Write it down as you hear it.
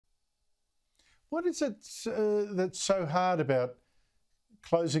What is it that's so hard about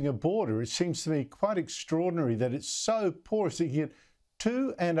closing a border? It seems to me quite extraordinary that it's so porous that you get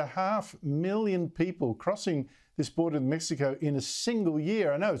 2.5 million people crossing this border with Mexico in a single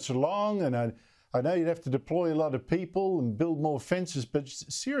year. I know it's long, and I know you'd have to deploy a lot of people and build more fences, but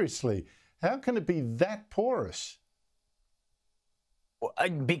seriously, how can it be that porous?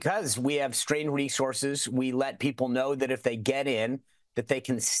 Because we have strained resources, we let people know that if they get in, that they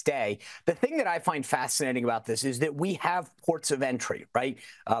can stay. The thing that I find fascinating about this is that we have ports of entry, right?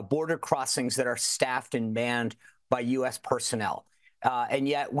 Border crossings that are staffed and manned by U.S. personnel. And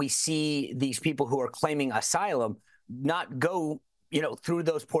yet we see these people who are claiming asylum not go through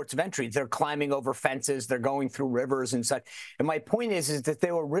those ports of entry. They're climbing over fences, they're going through rivers and such. And my point is that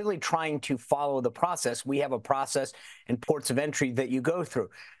they were really trying to follow the process. We have a process and ports of entry that you go through.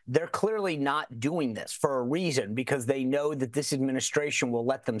 They're clearly not doing this for a reason, because they know that this administration will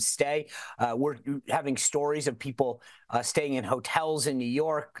let them stay. We're having stories of people staying in hotels in New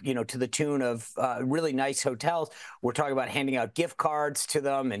York, to the tune of really nice hotels. We're talking about handing out gift cards to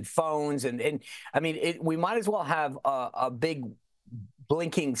them and phones. And I mean, we might as well have a big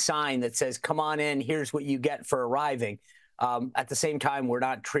blinking sign that says, come on in, here's what you get for arriving. At the same time, we're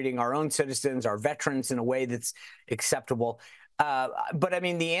not treating our own citizens, our veterans, in a way that's acceptable. But I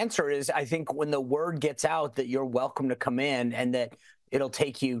mean, the answer is, I think when the word gets out that you're welcome to come in and that it'll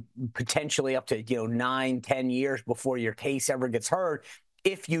take you potentially up to 9-10 years before your case ever gets heard,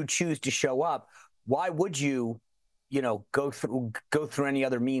 if you choose to show up, why would you go through any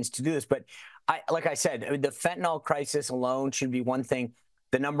other means to do this? But like I said, the fentanyl crisis alone should be one thing.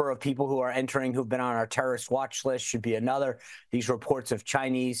 The number of people who are entering who've been on our terrorist watch list should be another. These reports of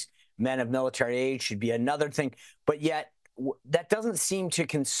Chinese men of military age should be another thing. But yet that doesn't seem to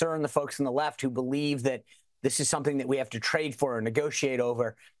concern the folks on the left who believe that this is something that we have to trade for or negotiate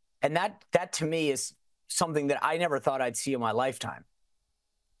over. And that to me is something that I never thought I'd see in my lifetime.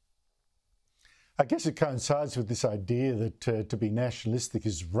 I guess it coincides with this idea that to be nationalistic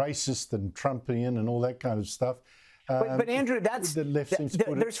is racist and Trumpian and all that kind of stuff. But Andrew, that's the left seems to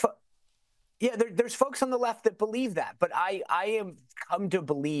put there's folks on the left that believe that. But I have come to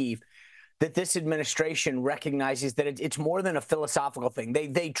believe that this administration recognizes that it's more than a philosophical thing.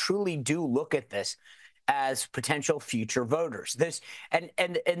 They truly do look at this as potential future voters. And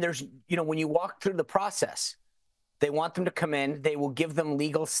there's when you walk through the process, they want them to come in. They will give them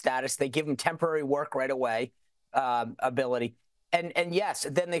legal status. They give them temporary work right away ability. And yes,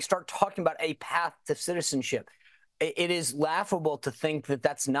 then they start talking about a path to citizenship. It is laughable to think that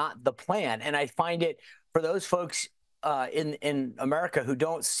that's not the plan. And I find it, for those folks in America who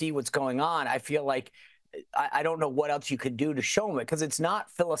don't see what's going on, I feel like I don't know what else you could do to show them it, because it's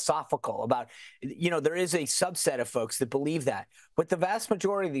not philosophical about, there is a subset of folks that believe that. But the vast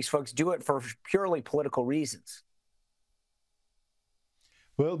majority of these folks do it for purely political reasons.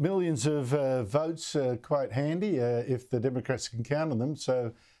 Well, millions of votes are quite handy if the Democrats can count on them.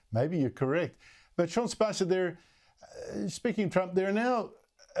 So maybe you're correct. But Sean Spicer, speaking of Trump, there are now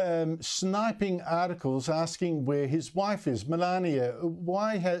sniping articles asking where his wife is, Melania.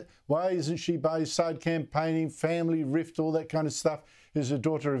 Why isn't she by his side campaigning, family rift, all that kind of stuff? There's a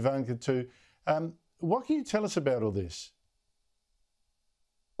daughter, Ivanka, too. What can you tell us about all this?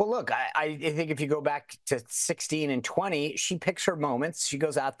 Well, look, I think if you go back to 16 and 20, she picks her moments. She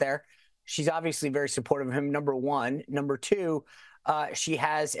goes out there. She's obviously very supportive of him, number one. Number two, she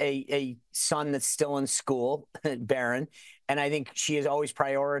has a son that's still in school, Barron, and I think she has always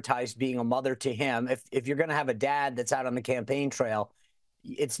prioritized being a mother to him. If you're going to have a dad that's out on the campaign trail,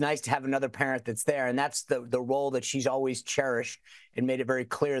 it's nice to have another parent that's there, and that's the role that she's always cherished and made it very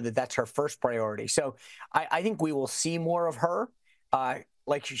clear that that's her first priority. So I think we will see more of her.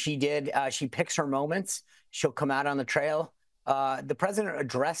 Like she did, she picks her moments. She'll come out on the trail. The president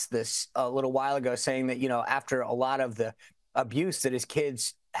addressed this a little while ago, saying that, after a lot of the abuse that his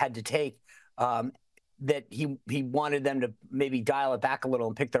kids had to take, that he wanted them to maybe dial it back a little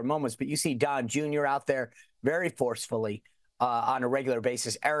and pick their moments. But you see Don Jr. out there very forcefully on a regular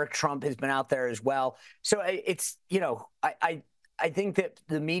basis. Eric Trump has been out there as well. So it's, I think that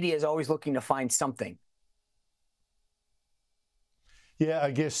the media is always looking to find something. Yeah,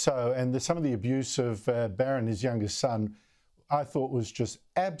 I guess so. And some of the abuse of Barron, his youngest son, I thought was just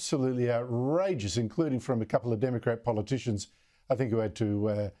absolutely outrageous, including from a couple of Democrat politicians, I think, who had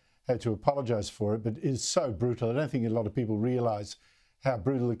to apologise for it. But it is so brutal. I don't think a lot of people realise how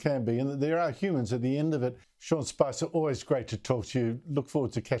brutal it can be, and that there are humans at the end of it. Sean Spicer, always great to talk to you. Look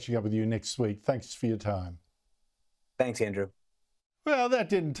forward to catching up with you next week. Thanks for your time. Thanks, Andrew. Well, that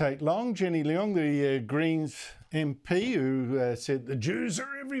didn't take long. Jenny Leong, the Greens MP who said the Jews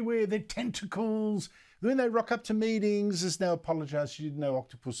are everywhere, they're tentacles. When they rock up to meetings, has now apologised. She didn't know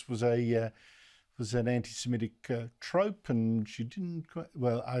octopus was an anti-Semitic trope, and she didn't quite,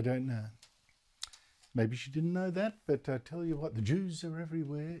 well, I don't know. Maybe she didn't know that, but I tell you what, the Jews are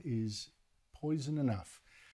everywhere is poison enough.